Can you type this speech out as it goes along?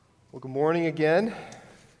Well, good morning again.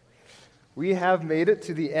 We have made it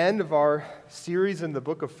to the end of our series in the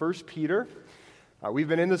book of 1 Peter. We've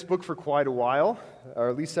been in this book for quite a while, or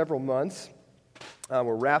at least several months.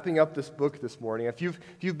 We're wrapping up this book this morning. If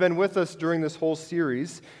you've been with us during this whole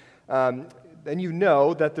series, then you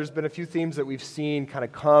know that there's been a few themes that we've seen kind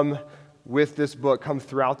of come with this book, come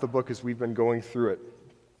throughout the book as we've been going through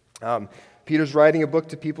it. Peter's writing a book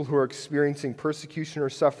to people who are experiencing persecution or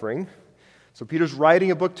suffering. So Peter's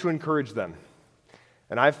writing a book to encourage them.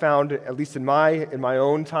 And I've found, at least in my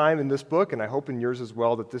own time in this book, and I hope in yours as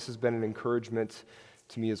well, that this has been an encouragement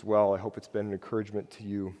to me as well. I hope it's been an encouragement to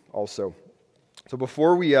you also. So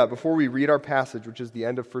before we read our passage, which is the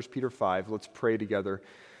end of 1 Peter 5, let's pray together,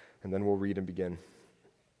 and then we'll read and begin.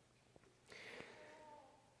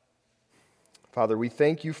 Father, we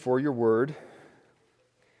thank you for your word.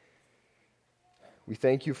 We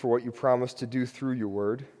thank you for what you promised to do through your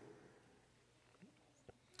word.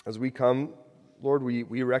 As we come, Lord,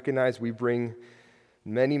 we recognize we bring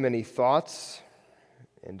many, many thoughts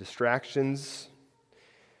and distractions,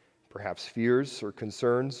 perhaps fears or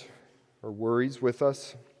concerns or worries with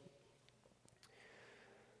us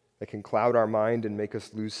that can cloud our mind and make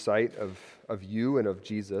us lose sight of you and of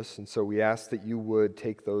Jesus. And so we ask that you would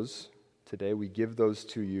take those today. We give those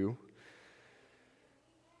to you.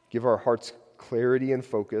 Give our hearts clarity and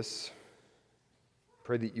focus.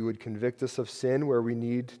 Pray that you would convict us of sin where we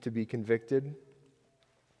need to be convicted.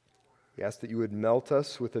 We ask that you would melt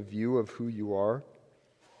us with a view of who you are.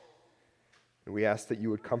 And we ask that you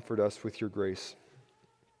would comfort us with your grace.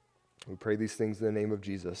 We pray these things in the name of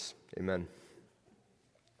Jesus. Amen.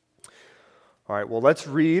 All right, well, let's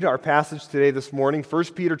read our passage today this morning, 1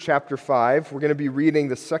 Peter chapter 5. We're going to be reading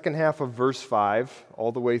the second half of verse 5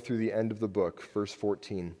 all the way through the end of the book, verse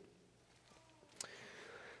 14.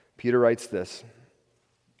 Peter writes this: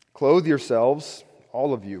 "Clothe yourselves,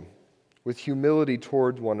 all of you, with humility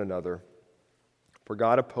toward one another. For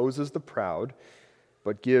God opposes the proud,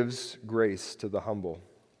 but gives grace to the humble.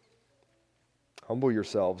 Humble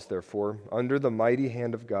yourselves, therefore, under the mighty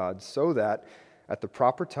hand of God, so that at the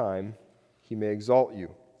proper time he may exalt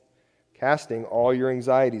you, casting all your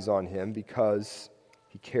anxieties on him because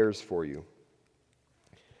he cares for you.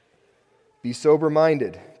 Be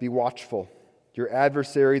sober-minded, be watchful. Your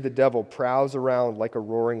adversary, the devil, prowls around like a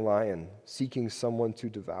roaring lion, seeking someone to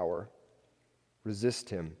devour. Resist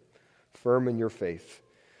him, firm in your faith,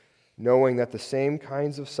 knowing that the same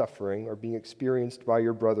kinds of suffering are being experienced by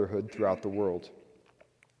your brotherhood throughout the world.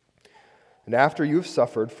 And after you have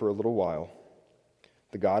suffered for a little while,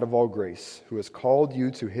 the God of all grace, who has called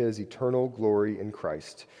you to his eternal glory in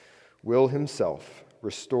Christ, will himself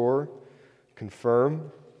restore, confirm,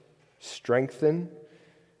 strengthen,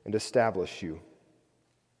 and establish you.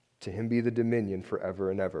 To him be the dominion forever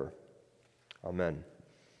and ever. Amen.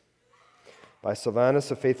 By Silvanus,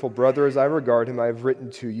 a faithful brother as I regard him, I have written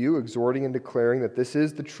to you, exhorting and declaring that this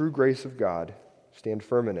is the true grace of God. Stand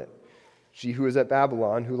firm in it. She who is at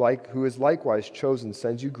Babylon, who is likewise chosen,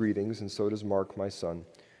 sends you greetings, and so does Mark, my son.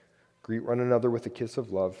 Greet one another with a kiss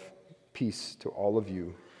of love. Peace to all of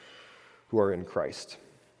you who are in Christ."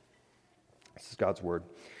 This is God's word.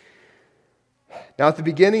 Now, at the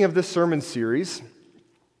beginning of this sermon series,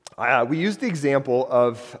 we used the example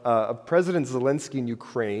of President Zelensky in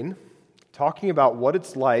Ukraine, talking about what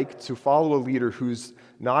it's like to follow a leader who's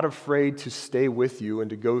not afraid to stay with you and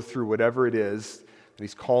to go through whatever it is that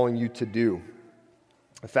he's calling you to do.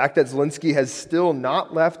 The fact that Zelensky has still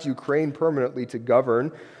not left Ukraine permanently to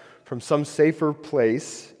govern from some safer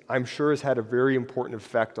place, I'm sure has had a very important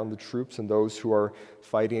effect on the troops and those who are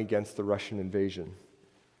fighting against the Russian invasion.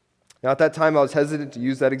 Now, at that time, I was hesitant to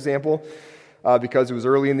use that example because it was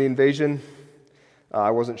early in the invasion. I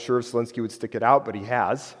wasn't sure if Zelensky would stick it out, but he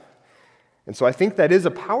has. And so I think that is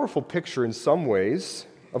a powerful picture in some ways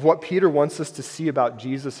of what Peter wants us to see about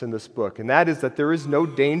Jesus in this book. And that is that there is no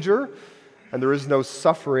danger and there is no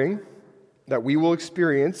suffering that we will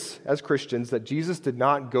experience as Christians that Jesus did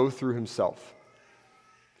not go through himself.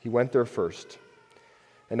 He went there first.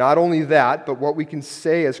 And not only that, but what we can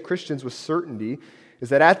say as Christians with certainty is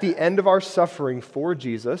that at the end of our suffering for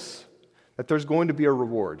Jesus, that there's going to be a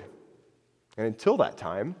reward. And until that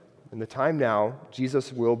time, and the time now,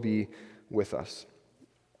 Jesus will be with us.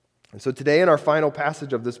 And so today in our final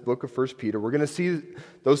passage of this book of 1 Peter, we're going to see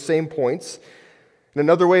those same points. And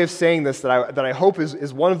another way of saying this that I hope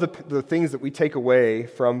is one of the things that we take away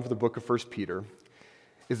from the book of 1 Peter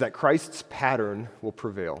is that Christ's pattern will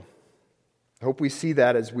prevail. I hope we see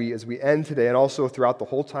that as we end today and also throughout the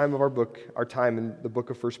whole time of our time in the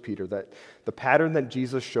book of 1 Peter, that the pattern that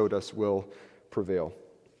Jesus showed us will prevail.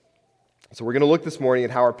 So we're going to look this morning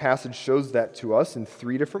at how our passage shows that to us in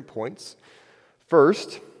 3 different points.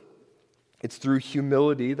 First, it's through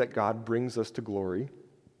humility that God brings us to glory.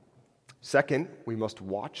 Second, we must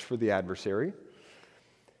watch for the adversary.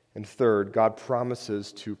 And third, God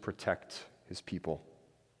promises to protect his people.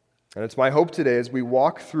 And it's my hope today as we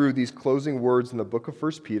walk through these closing words in the book of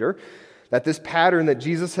 1 Peter that this pattern that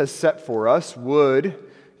Jesus has set for us would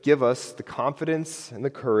give us the confidence and the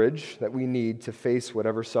courage that we need to face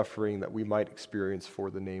whatever suffering that we might experience for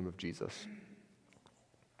the name of Jesus.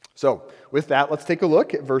 So, with that, let's take a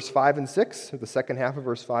look at verse 5 and 6, the second half of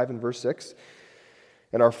verse 5 and verse 6.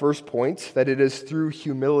 And our first point, that it is through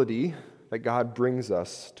humility that God brings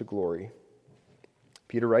us to glory.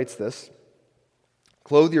 Peter writes this,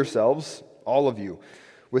 "Clothe yourselves, all of you,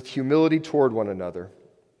 with humility toward one another,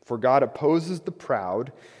 for God opposes the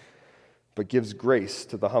proud, but gives grace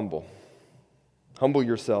to the humble. Humble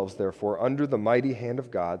yourselves, therefore, under the mighty hand of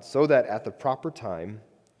God, so that at the proper time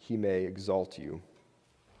he may exalt you."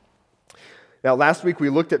 Now, last week we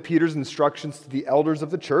looked at Peter's instructions to the elders of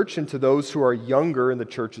the church and to those who are younger in the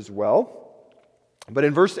church as well. But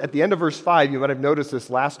at the end of verse 5, you might have noticed this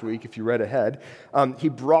last week if you read ahead, he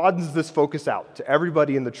broadens this focus out to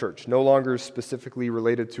everybody in the church, no longer specifically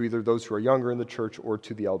related to either those who are younger in the church or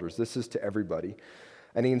to the elders. This is to everybody.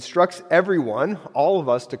 And he instructs everyone, all of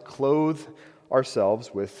us, to clothe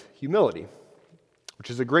ourselves with humility,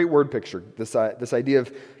 which is a great word picture, this idea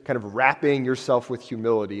of kind of wrapping yourself with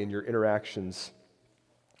humility in your interactions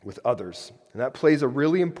with others. And that plays a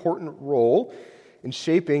really important role in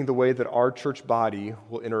shaping the way that our church body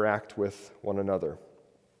will interact with one another.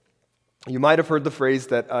 You might have heard the phrase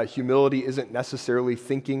that humility isn't necessarily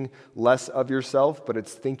thinking less of yourself, but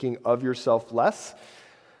it's thinking of yourself less.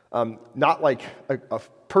 Not like a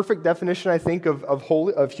perfect definition, I think,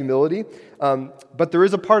 of humility, but there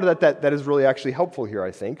is a part of that is really actually helpful here,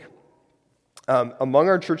 I think. Among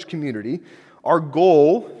our church community, our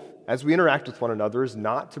goal as we interact with one another is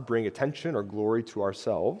not to bring attention or glory to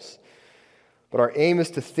ourselves, but our aim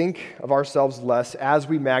is to think of ourselves less as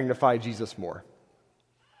we magnify Jesus more.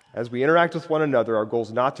 As we interact with one another, our goal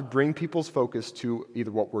is not to bring people's focus to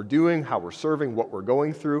either what we're doing, how we're serving, what we're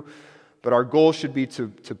going through, but our goal should be to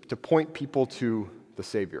point people to the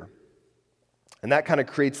Savior. And that kind of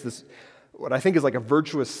creates this, what I think is like a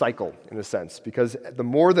virtuous cycle in a sense, because the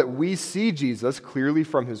more that we see Jesus clearly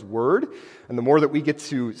from his word, and the more that we get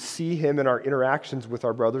to see him in our interactions with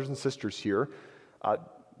our brothers and sisters here,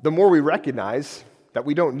 the more we recognize that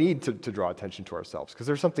we don't need to draw attention to ourselves, because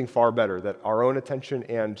there's something far better that our own attention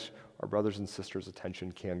and our brothers and sisters'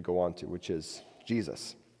 attention can go on to, which is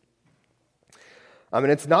Jesus. And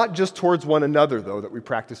it's not just towards one another, though, that we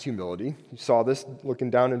practice humility. You saw this looking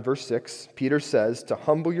down in verse 6. Peter says to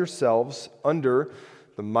humble yourselves under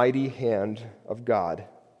the mighty hand of God,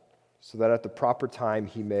 so that at the proper time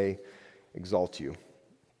he may exalt you.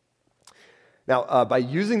 Now, by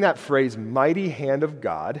using that phrase, mighty hand of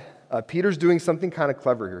God, Peter's doing something kind of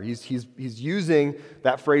clever here. He's using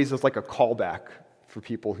that phrase as like a callback for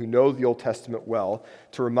people who know the Old Testament well,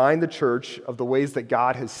 to remind the church of the ways that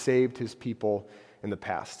God has saved his people in the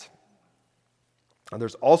past. And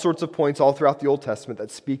there's all sorts of points all throughout the Old Testament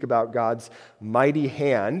that speak about God's mighty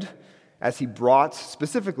hand as he brought,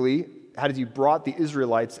 specifically, how he brought the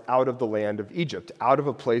Israelites out of the land of Egypt, out of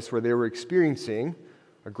a place where they were experiencing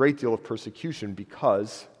a great deal of persecution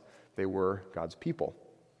because they were God's people.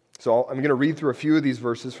 So I'm going to read through a few of these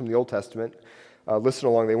verses from the Old Testament. Listen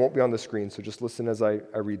along. They won't be on the screen, so just listen as I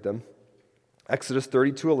read them. Exodus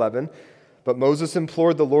 32:11. But Moses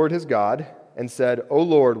implored the Lord his God and said, "O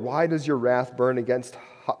Lord, why does your wrath burn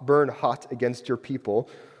hot against your people,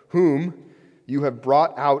 whom you have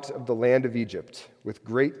brought out of the land of Egypt with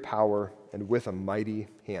great power and with a mighty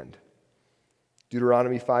hand?"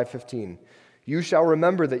 Deuteronomy 5:15. You shall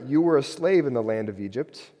remember that you were a slave in the land of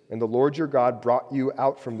Egypt, and the Lord your God brought you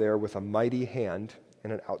out from there with a mighty hand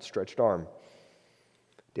and an outstretched arm.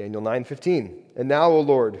 Daniel 9:15. And now, O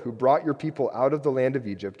Lord, who brought your people out of the land of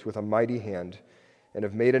Egypt with a mighty hand, and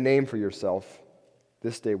have made a name for yourself,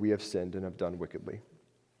 this day we have sinned and have done wickedly.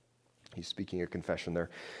 He's speaking a confession there.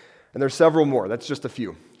 And there's several more. That's just a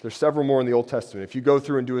few. There's several more in the Old Testament. If you go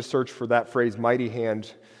through and do a search for that phrase, mighty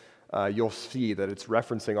hand, you'll see that it's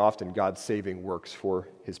referencing often God's saving works for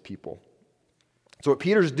his people. So what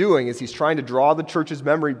Peter's doing is he's trying to draw the church's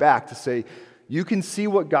memory back to say, you can see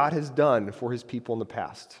what God has done for his people in the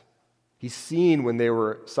past. He's seen when they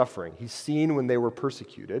were suffering. He's seen when they were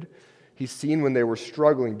persecuted. He's seen when they were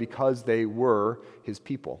struggling because they were his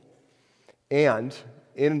people. And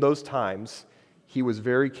in those times, he was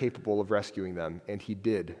very capable of rescuing them, and he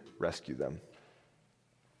did rescue them.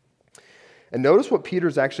 And notice what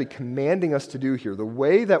Peter's actually commanding us to do here. The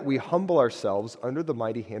way that we humble ourselves under the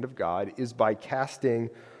mighty hand of God is by casting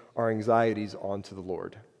our anxieties onto the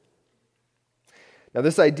Lord. Now,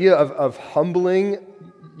 this idea of humbling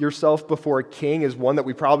yourself before a king is one that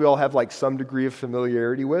we probably all have like some degree of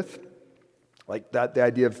familiarity with. Like that, the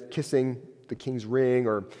idea of kissing the king's ring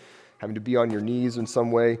or having to be on your knees in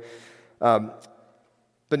some way.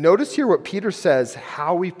 But notice here what Peter says,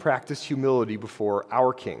 how we practice humility before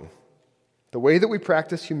our king. The way that we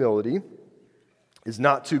practice humility is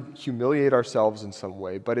not to humiliate ourselves in some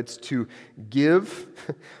way, but it's to give,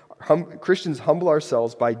 Christians humble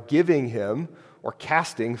ourselves by giving him or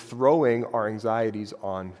throwing our anxieties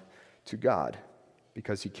on to God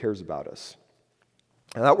because he cares about us.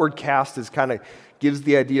 And that word cast is kind of gives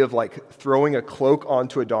the idea of like throwing a cloak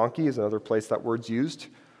onto a donkey is another place that word's used.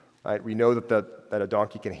 Right? We know that a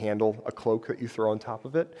donkey can handle a cloak that you throw on top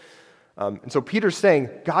of it. And so Peter's saying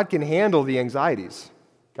God can handle the anxieties.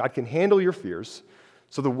 God can handle your fears.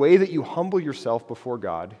 So the way that you humble yourself before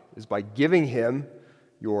God is by giving him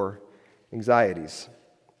your anxieties,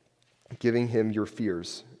 giving him your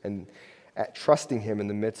fears, and trusting him in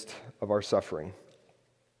the midst of our suffering.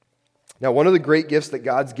 Now, one of the great gifts that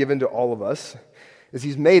God's given to all of us is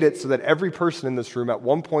he's made it so that every person in this room at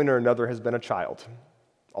one point or another has been a child.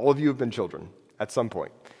 All of you have been children at some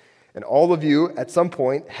point. And all of you at some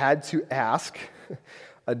point had to ask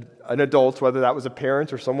an adult, whether that was a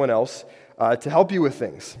parent or someone else, to help you with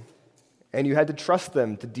things. And you had to trust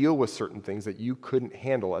them to deal with certain things that you couldn't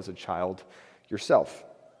handle as a child yourself.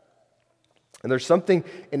 And there's something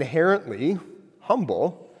inherently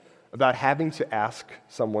humble about having to ask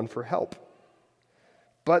someone for help.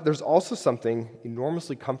 But there's also something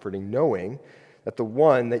enormously comforting knowing that the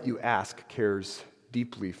one that you ask cares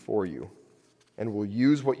deeply for you and will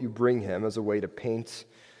use what you bring him as a way to paint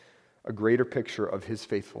a greater picture of his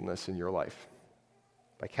faithfulness in your life.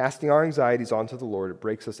 By casting our anxieties onto the Lord, it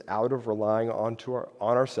breaks us out of relying on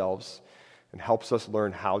ourselves and helps us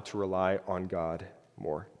learn how to rely on God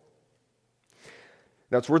more.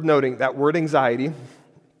 Now, it's worth noting that word anxiety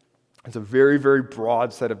is a very, very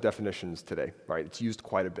broad set of definitions today, right? It's used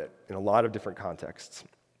quite a bit in a lot of different contexts.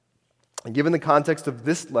 And given the context of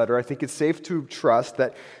this letter, I think it's safe to trust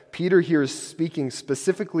that Peter here is speaking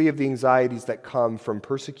specifically of the anxieties that come from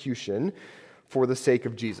persecution for the sake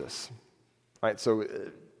of Jesus. Right? So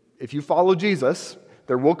if you follow Jesus,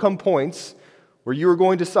 there will come points where you are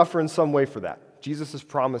going to suffer in some way for that. Jesus has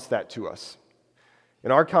promised that to us.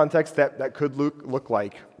 In our context, that could look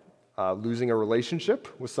like losing a relationship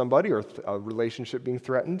with somebody or a relationship being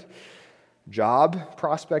threatened, job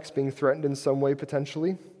prospects being threatened in some way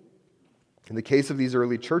potentially. In the case of these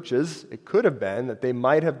early churches, it could have been that they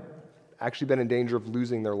might have actually been in danger of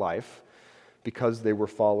losing their life because they were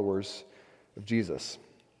followers of Jesus.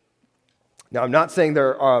 Now, I'm not saying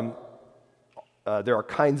there are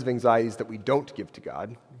kinds of anxieties that we don't give to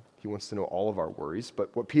God. He wants to know all of our worries.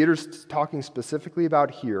 But what Peter's talking specifically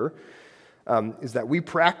about here is that we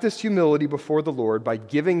practice humility before the Lord by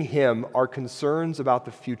giving him our concerns about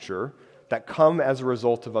the future that come as a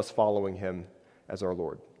result of us following him as our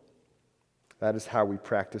Lord. That is how we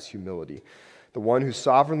practice humility. The one who's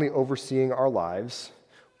sovereignly overseeing our lives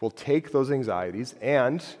will take those anxieties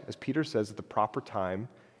and, as Peter says, at the proper time,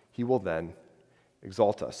 he will then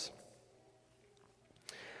exalt us.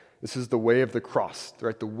 This is the way of the cross,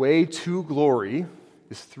 right? The way to glory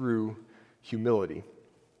is through humility.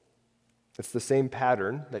 It's the same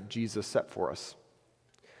pattern that Jesus set for us.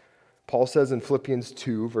 Paul says in Philippians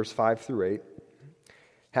 2, verse 5 through 8,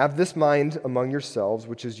 "Have this mind among yourselves,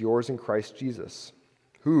 which is yours in Christ Jesus,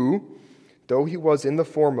 who, though he was in the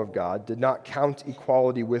form of God, did not count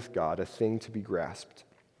equality with God a thing to be grasped,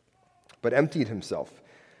 but emptied himself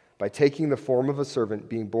by taking the form of a servant,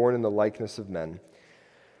 being born in the likeness of men.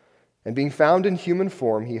 And being found in human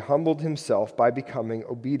form, he humbled himself by becoming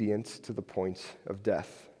obedient to the point of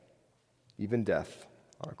death, even death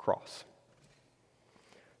on a cross."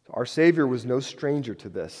 So our Savior was no stranger to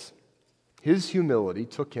this. His humility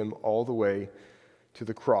took him all the way to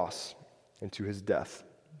the cross and to his death.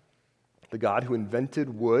 The God who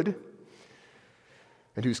invented wood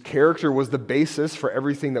and whose character was the basis for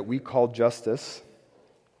everything that we call justice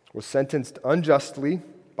was sentenced unjustly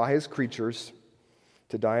by his creatures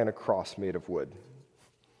to die on a cross made of wood.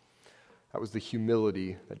 That was the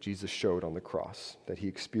humility that Jesus showed on the cross, that he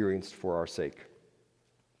experienced for our sake.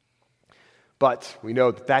 But we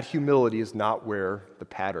know that humility is not where the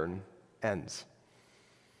pattern ends.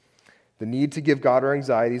 The need to give God our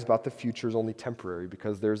anxieties about the future is only temporary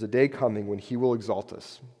because there's a day coming when he will exalt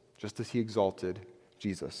us, just as he exalted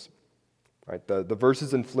Jesus. Right? The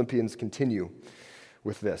verses in Philippians continue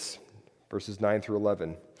with this. verses 9 through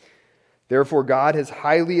 11. Therefore God has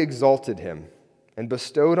highly exalted him and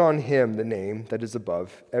bestowed on him the name that is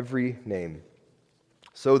above every name,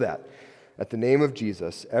 so that at the name of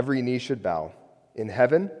Jesus every knee should bow, in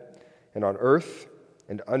heaven and on earth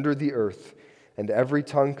and under the earth, and every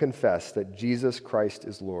tongue confess that Jesus Christ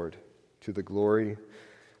is Lord, to the glory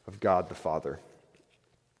of God the Father.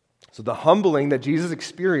 So the humbling that Jesus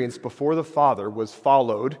experienced before the Father was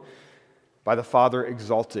followed by the Father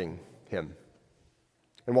exalting him.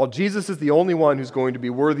 And while Jesus is the only one who's going to be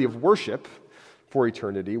worthy of worship for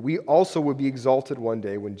eternity, we also will be exalted one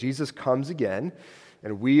day when Jesus comes again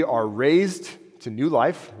and we are raised to new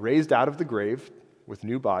life, raised out of the grave with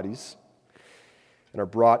new bodies, and are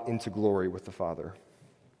brought into glory with the Father.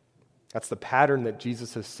 That's the pattern that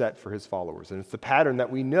Jesus has set for his followers. And it's the pattern that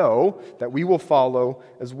we know that we will follow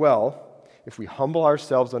as well if we humble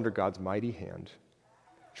ourselves under God's mighty hand,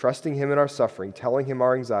 trusting him in our suffering, telling him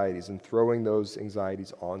our anxieties, and throwing those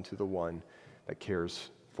anxieties onto the one that cares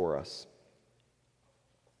for us.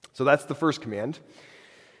 So that's the first command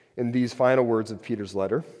in these final words of Peter's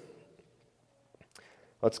letter.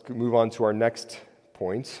 Let's move on to our next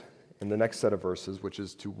point in the next set of verses, which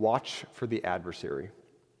is to watch for the adversary.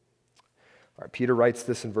 All right, Peter writes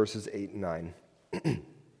this in verses 8 and 9.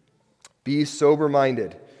 Be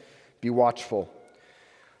sober-minded, be watchful.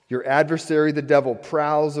 Your adversary, the devil,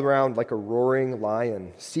 prowls around like a roaring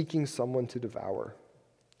lion, seeking someone to devour.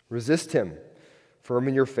 Resist him, firm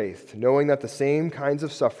in your faith, knowing that the same kinds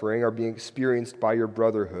of suffering are being experienced by your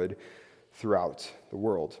brotherhood throughout the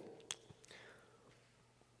world.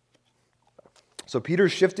 So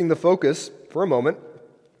Peter's shifting the focus for a moment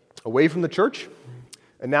away from the church,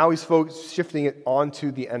 and now he's shifting it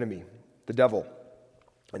onto the enemy, the devil,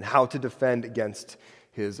 and how to defend against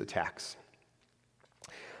his attacks.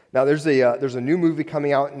 Now, there's a new movie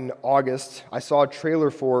coming out in August. I saw a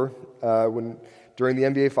trailer for during the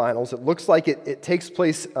NBA Finals. It looks like it takes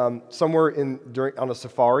place somewhere on a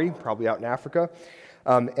safari, probably out in Africa.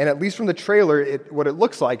 And at least from the trailer, what it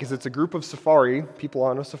looks like is it's a group of people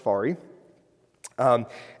on a safari, and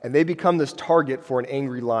they become this target for an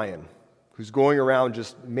angry lion who's going around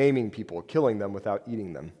just maiming people, killing them without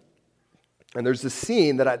eating them. And there's this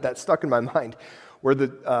scene that stuck in my mind where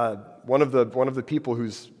one of the people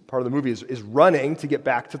who's part of the movie is running to get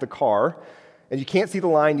back to the car, and you can't see the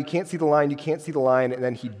lion, and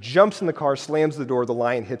then he jumps in the car, slams the door, the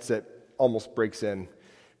lion hits it, almost breaks in,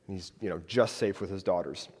 and he's just safe with his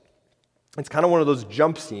daughters. It's kind of one of those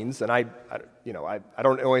jump scenes, and I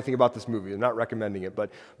don't know anything about this movie. I'm not recommending it, but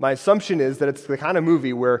my assumption is that it's the kind of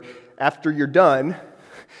movie where after you're done,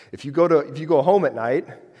 if you go home at night,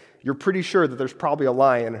 you're pretty sure that there's probably a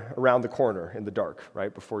lion around the corner in the dark,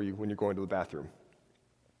 right, when you're going to the bathroom.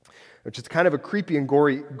 Which is kind of a creepy and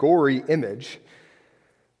gory image,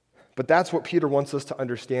 but that's what Peter wants us to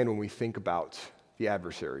understand when we think about the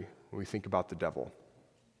adversary, when we think about the devil.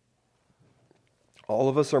 All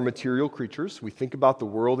of us are material creatures. We think about the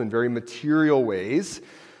world in very material ways.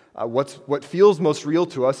 What feels most real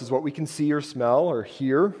to us is what we can see or smell or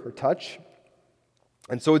hear or touch.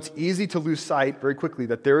 And so it's easy to lose sight very quickly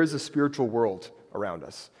that there is a spiritual world around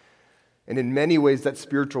us. And in many ways, that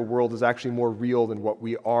spiritual world is actually more real than what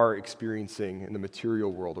we are experiencing in the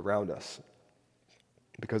material world around us,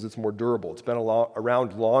 because it's more durable. It's been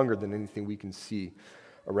around longer than anything we can see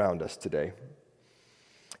around us today.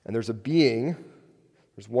 And there's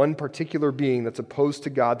one particular being that's opposed to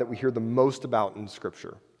God that we hear the most about in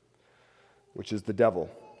Scripture, which is the devil,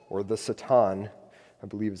 or the Satan, I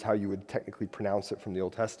believe is how you would technically pronounce it from the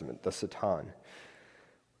Old Testament, the Satan,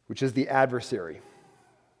 which is the adversary.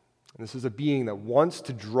 And this is a being that wants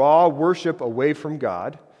to draw worship away from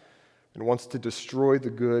God and wants to destroy the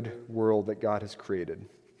good world that God has created.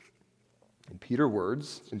 In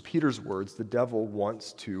Peter's words, the devil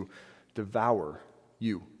wants to devour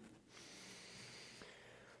you.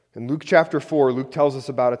 In Luke chapter 4, Luke tells us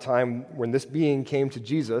about a time when this being came to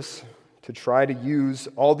Jesus to try to use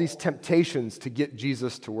all these temptations to get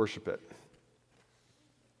Jesus to worship it.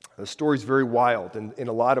 The story's very wild in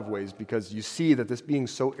a lot of ways, because you see that this being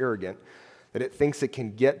so arrogant that it thinks it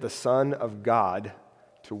can get the Son of God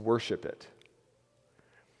to worship it,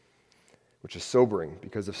 which is sobering,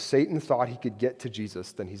 because if Satan thought he could get to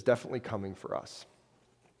Jesus, then he's definitely coming for us.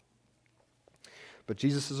 But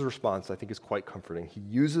Jesus' response, I think, is quite comforting. He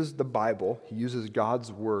uses the Bible, he uses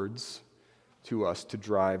God's words to us to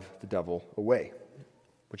drive the devil away,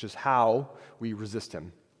 which is how we resist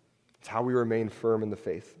him. It's how we remain firm in the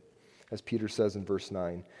faith. As Peter says in verse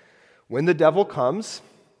 9, when the devil comes,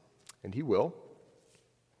 and he will,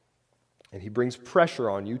 and he brings pressure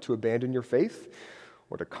on you to abandon your faith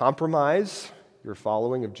or to compromise your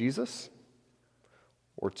following of Jesus,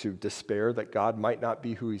 or to despair that God might not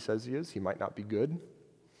be who he says he is, he might not be good,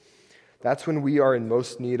 that's when we are in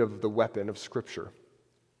most need of the weapon of Scripture.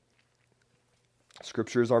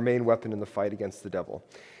 Scripture is our main weapon in the fight against the devil.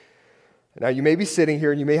 Now, you may be sitting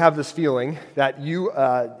here and you may have this feeling that you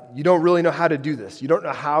don't really know how to do this. You don't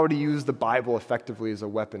know how to use the Bible effectively as a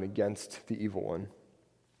weapon against the evil one.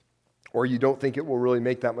 Or you don't think it will really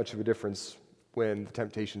make that much of a difference when the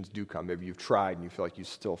temptations do come. Maybe you've tried and you feel like you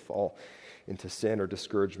still fall into sin or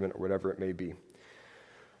discouragement or whatever it may be.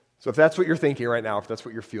 So if that's what you're thinking right now, if that's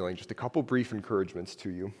what you're feeling, just a couple brief encouragements to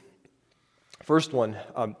you. First one,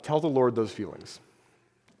 tell the Lord those feelings.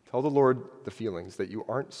 Tell the Lord the feelings that you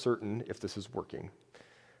aren't certain if this is working,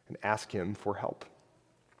 and ask him for help.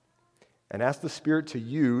 And ask the Spirit to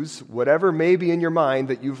use whatever may be in your mind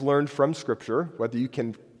that you've learned from Scripture, whether you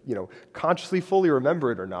can consciously fully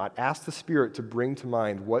remember it or not. Ask the Spirit to bring to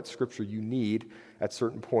mind what Scripture you need at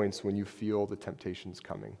certain points when you feel the temptations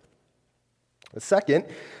coming. The second,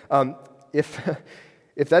 if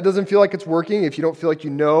that doesn't feel like it's working, if you don't feel like you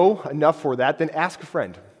know enough for that, then ask a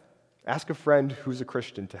friend. Ask a friend who's a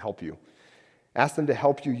Christian to help you. Ask them to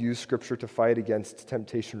help you use Scripture to fight against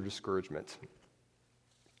temptation or discouragement.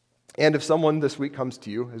 And if someone this week comes to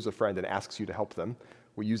you as a friend and asks you to help them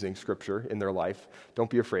using Scripture in their life, don't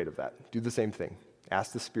be afraid of that. Do the same thing.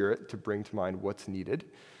 Ask the Spirit to bring to mind what's needed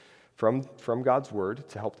from God's Word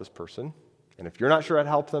to help this person. And if you're not sure how to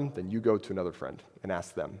help them, then you go to another friend and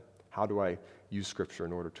ask them, how do I use Scripture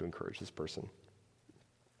in order to encourage this person?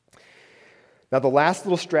 Now, the last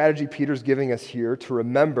little strategy Peter's giving us here to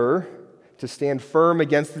remember to stand firm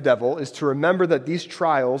against the devil is to remember that these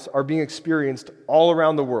trials are being experienced all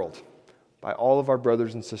around the world by all of our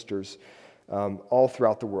brothers and sisters all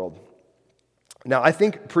throughout the world. Now, I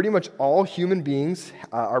think pretty much all human beings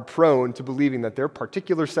are prone to believing that their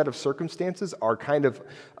particular set of circumstances are kind of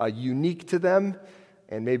unique to them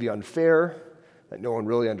and maybe unfair, that no one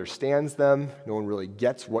really understands them, no one really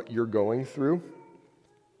gets what you're going through.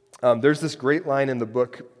 There's this great line in the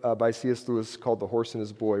book by C.S. Lewis called The Horse and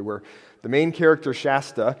His Boy, where the main character,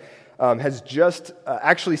 Shasta, has just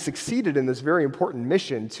actually succeeded in this very important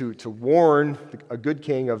mission to warn a good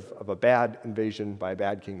king of a bad invasion by a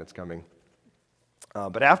bad king that's coming.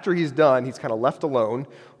 But after he's done, he's kind of left alone,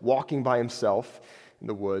 walking by himself in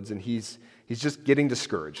the woods, and he's just getting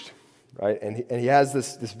discouraged, right? And he has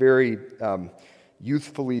this very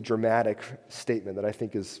youthfully dramatic statement that I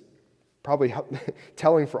think is probably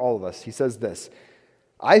telling for all of us. He says this: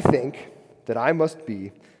 "I think that I must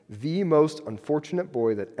be the most unfortunate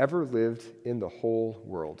boy that ever lived in the whole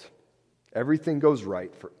world. Everything goes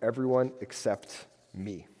right for everyone except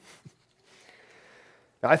me."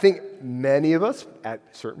 Now, I think many of us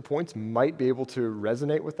at certain points might be able to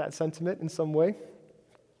resonate with that sentiment in some way.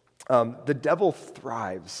 The devil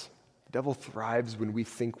thrives. The devil thrives when we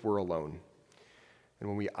think we're alone and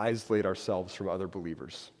when we isolate ourselves from other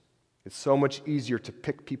believers. It's so much easier to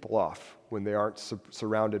pick people off when they aren't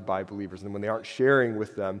surrounded by believers and when they aren't sharing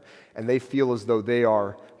with them and they feel as though they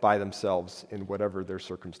are by themselves in whatever their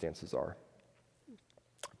circumstances are.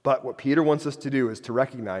 But what Peter wants us to do is to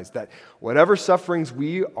recognize that whatever sufferings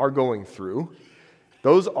we are going through,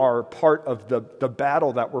 those are part of the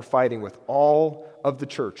battle that we're fighting with all of the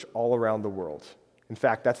church all around the world. In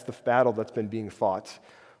fact, that's the battle that's been being fought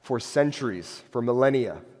for centuries, for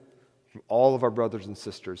millennia, from all of our brothers and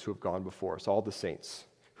sisters who have gone before us, all the saints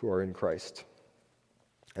who are in Christ.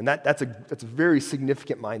 And that's a very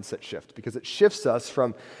significant mindset shift, because it shifts us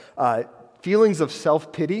from feelings of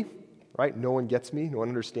self-pity, right? No one gets me, no one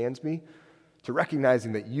understands me, to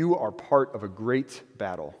recognizing that you are part of a great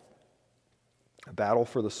battle, a battle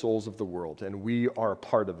for the souls of the world, and we are a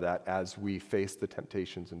part of that as we face the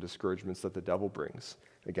temptations and discouragements that the devil brings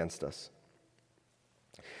against us.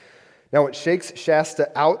 Now, what shakes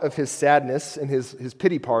Shasta out of his sadness and his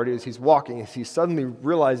pity party as he's walking is he suddenly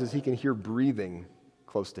realizes he can hear breathing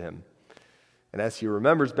close to him. And as he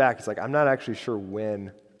remembers back, he's like, I'm not actually sure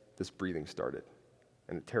when this breathing started.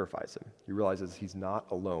 And it terrifies him. He realizes he's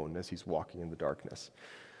not alone as he's walking in the darkness.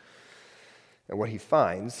 And what he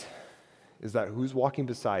finds is that who's walking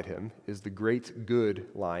beside him is the great good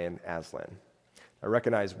lion Aslan. I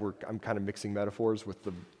recognize I'm kind of mixing metaphors with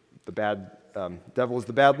the bad devil is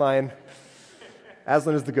the bad lion,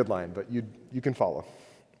 Aslan is the good lion, but you can follow.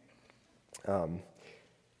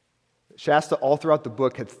 Shasta, all throughout the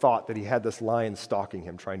book, had thought that he had this lion stalking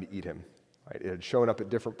him, trying to eat him. Right? It had shown up at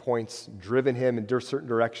different points, driven him in certain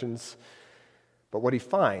directions. But what he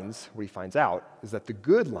finds out, is that the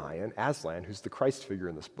good lion, Aslan, who's the Christ figure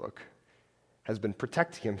in this book, has been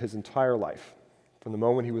protecting him his entire life, from the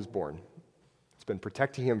moment he was born. It's been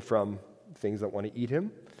protecting him from things that want to eat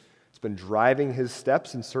him. It's been driving his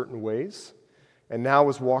steps in certain ways, and now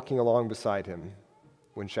was walking along beside him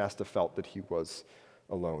when Shasta felt that he was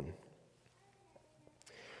alone.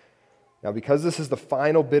 Now, because this is the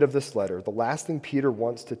final bit of this letter, the last thing Peter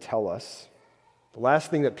wants to tell us, the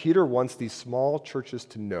last thing that Peter wants these small churches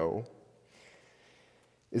to know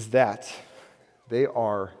is that they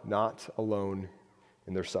are not alone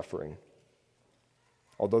in their suffering.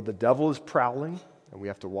 Although the devil is prowling, and we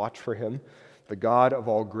have to watch for him, the God of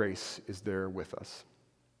all grace is there with us,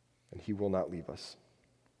 and he will not leave us.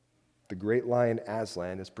 The great lion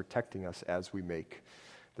Aslan is protecting us as we make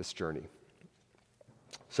this journey.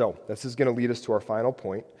 So, this is going to lead us to our final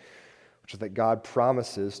point, which is that God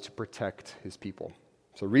promises to protect his people.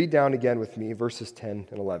 So read down again with me verses 10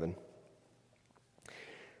 and 11.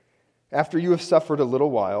 After you have suffered a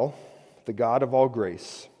little while, the God of all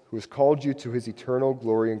grace, who has called you to his eternal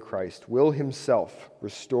glory in Christ, will himself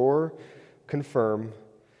restore, confirm,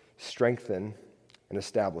 strengthen, and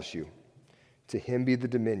establish you. To him be the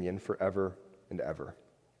dominion forever and ever.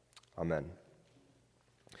 Amen.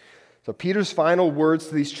 So Peter's final words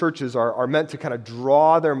to these churches are meant to kind of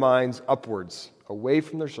draw their minds upwards, away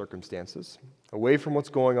from their circumstances, away from what's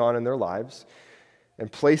going on in their lives,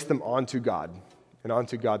 and place them onto God and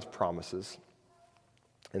onto God's promises.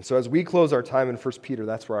 And so as we close our time in 1 Peter,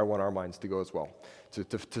 that's where I want our minds to go as well.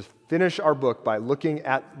 To finish our book by looking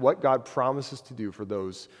at what God promises to do for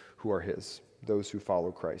those who are his, those who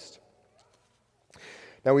follow Christ.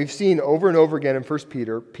 Now we've seen over and over again in 1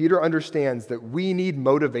 Peter, Peter understands that we need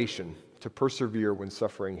motivation to persevere when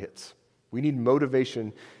suffering hits. We need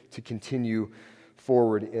motivation to continue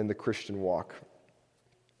forward in the Christian walk.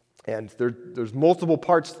 And there's multiple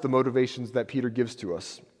parts to the motivations that Peter gives to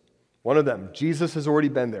us. One of them, Jesus has already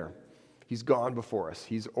been there. He's gone before us.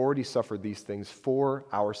 He's already suffered these things for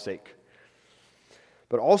our sake.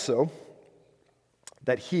 But also,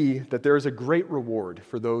 that there is a great reward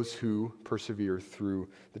for those who persevere through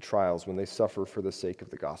the trials when they suffer for the sake of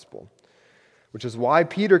the gospel. Which is why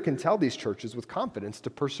Peter can tell these churches with confidence to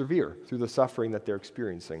persevere through the suffering that they're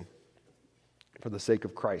experiencing for the sake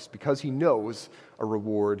of Christ, because he knows a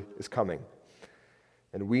reward is coming.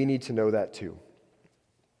 And we need to know that too.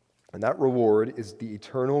 And that reward is the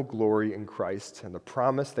eternal glory in Christ and the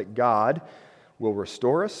promise that God will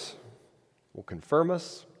restore us, will confirm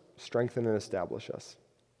us, strengthen and establish us.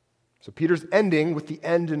 So Peter's ending with the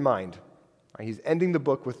end in mind. He's ending the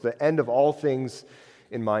book with the end of all things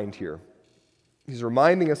in mind here. He's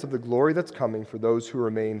reminding us of the glory that's coming for those who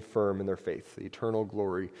remain firm in their faith, the eternal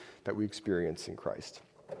glory that we experience in Christ.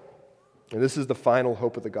 And this is the final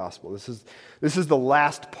hope of the gospel. This is the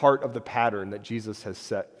last part of the pattern that Jesus has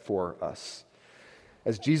set for us.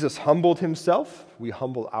 As Jesus humbled himself, we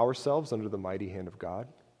humble ourselves under the mighty hand of God.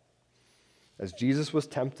 As Jesus was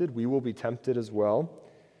tempted, we will be tempted as well.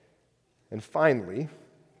 And finally,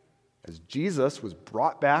 as Jesus was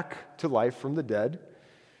brought back to life from the dead,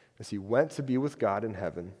 as he went to be with God in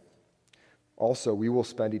heaven, also we will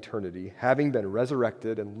spend eternity, having been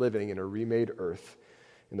resurrected and living in a remade earth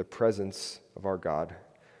in the presence of our God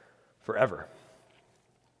forever.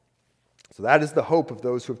 So that is the hope of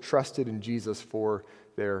those who have trusted in Jesus for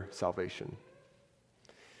their salvation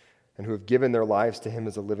and who have given their lives to him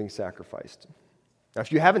as a living sacrifice. Now,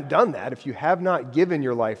 if you haven't done that, if you have not given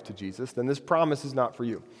your life to Jesus, then this promise is not for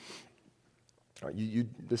you.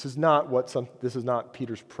 This is not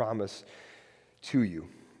Peter's promise to you.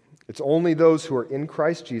 It's only those who are in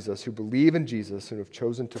Christ Jesus, who believe in Jesus, and have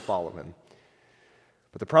chosen to follow him.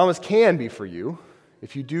 But the promise can be for you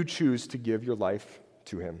if you do choose to give your life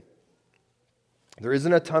to him. There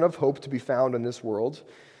isn't a ton of hope to be found in this world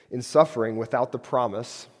in suffering without the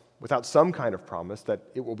promise, without some kind of promise that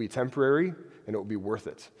it will be temporary and it will be worth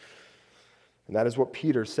it. And that is what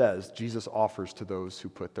Peter says Jesus offers to those who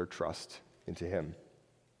put their trust into him.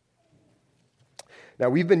 Now,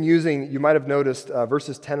 we've been using, you might have noticed,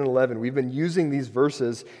 verses 10 and 11. We've been using these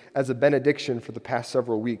verses as a benediction for the past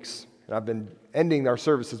several weeks. And I've been ending our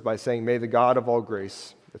services by saying, may the God of all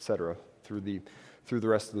grace, etc., through the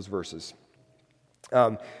rest of those verses.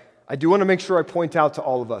 I do want to make sure I point out to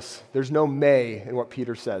all of us, there's no may in what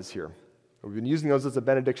Peter says here. We've been using those as a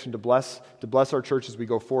benediction to bless our church as we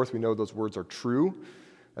go forth. We know those words are true,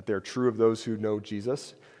 that they're true of those who know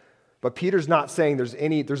Jesus. But Peter's not saying there's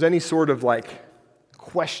any sort of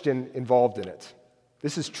question involved in it.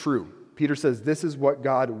 This is true. Peter says this is what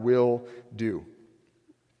God will do.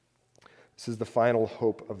 This is the final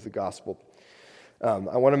hope of the gospel.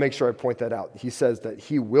 I want to make sure I point that out. He says that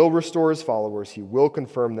he will restore his followers, he will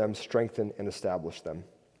confirm them, strengthen, and establish them.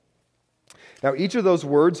 Now, each of those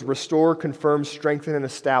words, restore, confirm, strengthen, and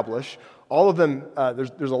establish, all of them,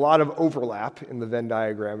 there's a lot of overlap in the Venn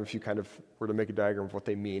diagram if you kind of were to make a diagram of what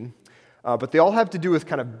they mean. But they all have to do with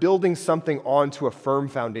kind of building something onto a firm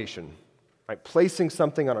foundation, right? Placing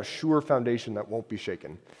something on a sure foundation that won't be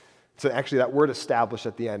shaken. So actually that word establish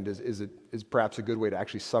at the end is perhaps a good way to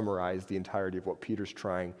actually summarize the entirety of what Peter's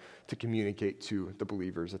trying to communicate to the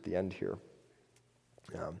believers at the end here.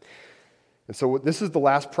 And so this is the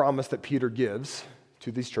last promise that Peter gives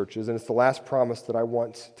to these churches, and it's the last promise that I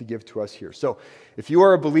want to give to us here. So if you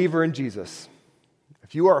are a believer in Jesus,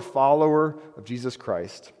 if you are a follower of Jesus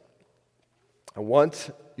Christ, I want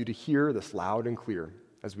you to hear this loud and clear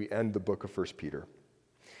as we end the book of 1 Peter.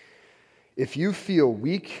 If you feel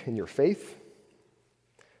weak in your faith,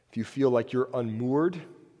 if you feel like you're unmoored,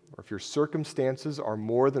 or if your circumstances are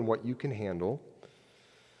more than what you can handle,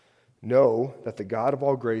 know that the God of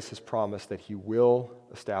all grace has promised that he will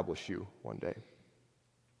establish you one day.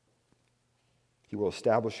 He will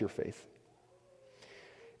establish your faith.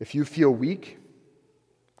 If you feel weak,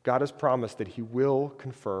 God has promised that he will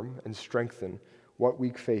confirm and strengthen what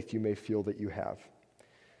weak faith you may feel that you have.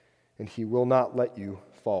 And he will not let you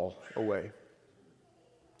fall away.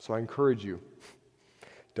 So I encourage you,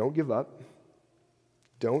 don't give up.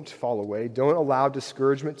 Don't fall away. Don't allow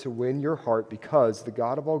discouragement to win your heart, because the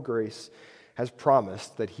God of all grace has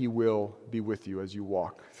promised that he will be with you as you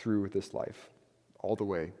walk through this life, all the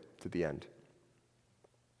way to the end.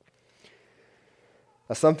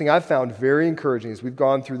 Now, something I've found very encouraging as we've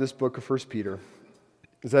gone through this book of 1 Peter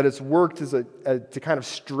is that it's worked to kind of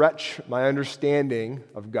stretch my understanding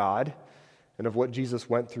of God and of what Jesus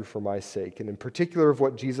went through for my sake, and in particular of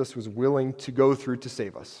what Jesus was willing to go through to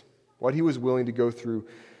save us. What he was willing to go through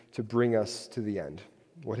to bring us to the end.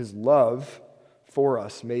 What his love for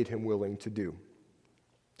us made him willing to do.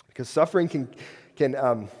 Because suffering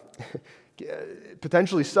can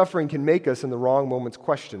potentially suffering can make us in the wrong moments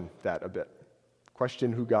question that a bit.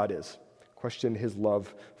 Question who God is. Question his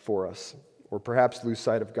love for us. Or perhaps lose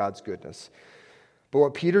sight of God's goodness. But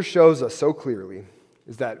what Peter shows us so clearly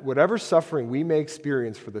is that whatever suffering we may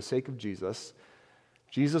experience for the sake of Jesus,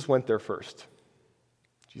 Jesus went there first.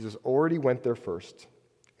 Jesus already went there first,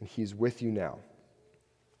 and he's with you now.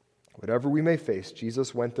 Whatever we may face,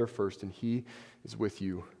 Jesus went there first, and he is with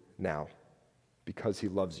you now because he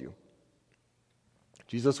loves you.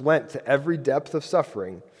 Jesus went to every depth of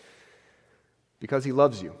suffering because he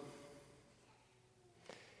loves you.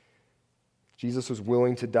 Jesus was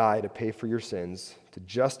willing to die to pay for your sins, to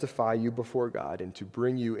justify you before God, and to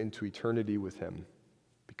bring you into eternity with him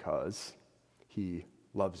because he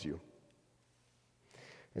loves you.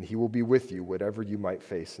 And he will be with you, whatever you might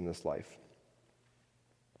face in this life.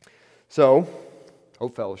 So,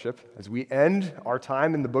 Hope Fellowship, as we end our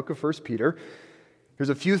time in the book of 1 Peter, there's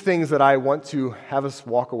a few things that I want to have us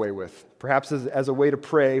walk away with, perhaps as a way to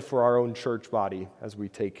pray for our own church body as we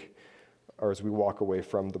walk away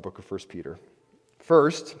from the book of 1 Peter.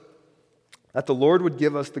 First, that the Lord would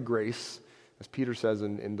give us the grace, as Peter says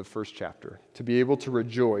in the first chapter, to be able to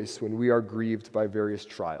rejoice when we are grieved by various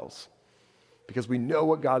trials. Because we know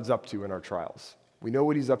what God's up to in our trials. We know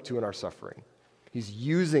what he's up to in our suffering. He's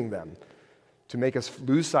using them to make us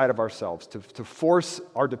lose sight of ourselves, to force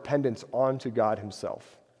our dependence onto God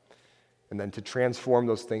himself, and then to transform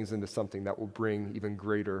those things into something that will bring even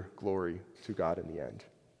greater glory to God in the end.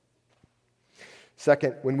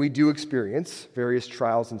 Second, when we do experience various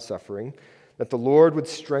trials and suffering, that the Lord would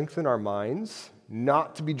strengthen our minds,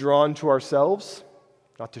 not to be drawn to ourselves,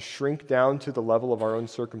 not to shrink down to the level of our own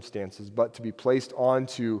circumstances, but to be placed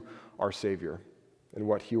onto our Savior and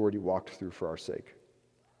what he already walked through for our sake.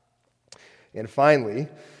 And finally,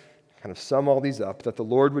 kind of sum all these up, that the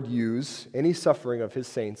Lord would use any suffering of his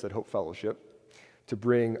saints at Hope Fellowship to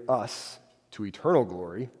bring us to eternal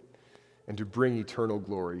glory and to bring eternal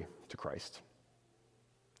glory to Christ.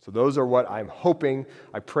 So those are what I'm hoping,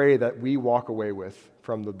 I pray that we walk away with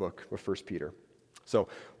from the book of 1 Peter. So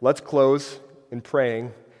let's close in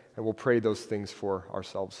praying, and we'll pray those things for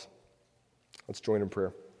ourselves. Let's join in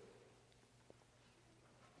prayer.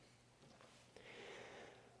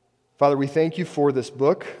 Father, we thank you for this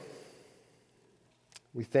book.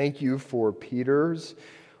 We thank you for Peter's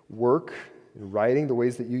work in writing, the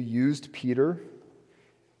ways that you used Peter.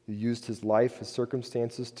 You used his life, his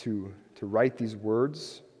circumstances to write these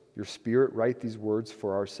words. Your Spirit write these words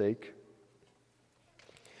for our sake.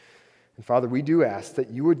 And Father, we do ask that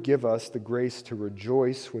you would give us the grace to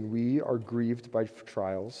rejoice when we are grieved by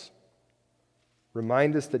trials.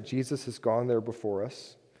 Remind us that Jesus has gone there before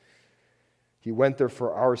us. He went there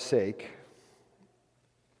for our sake.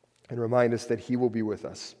 And remind us that he will be with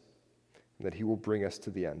us and that he will bring us to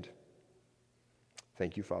the end.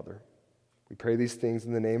 Thank you, Father. We pray these things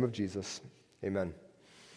in the name of Jesus. Amen.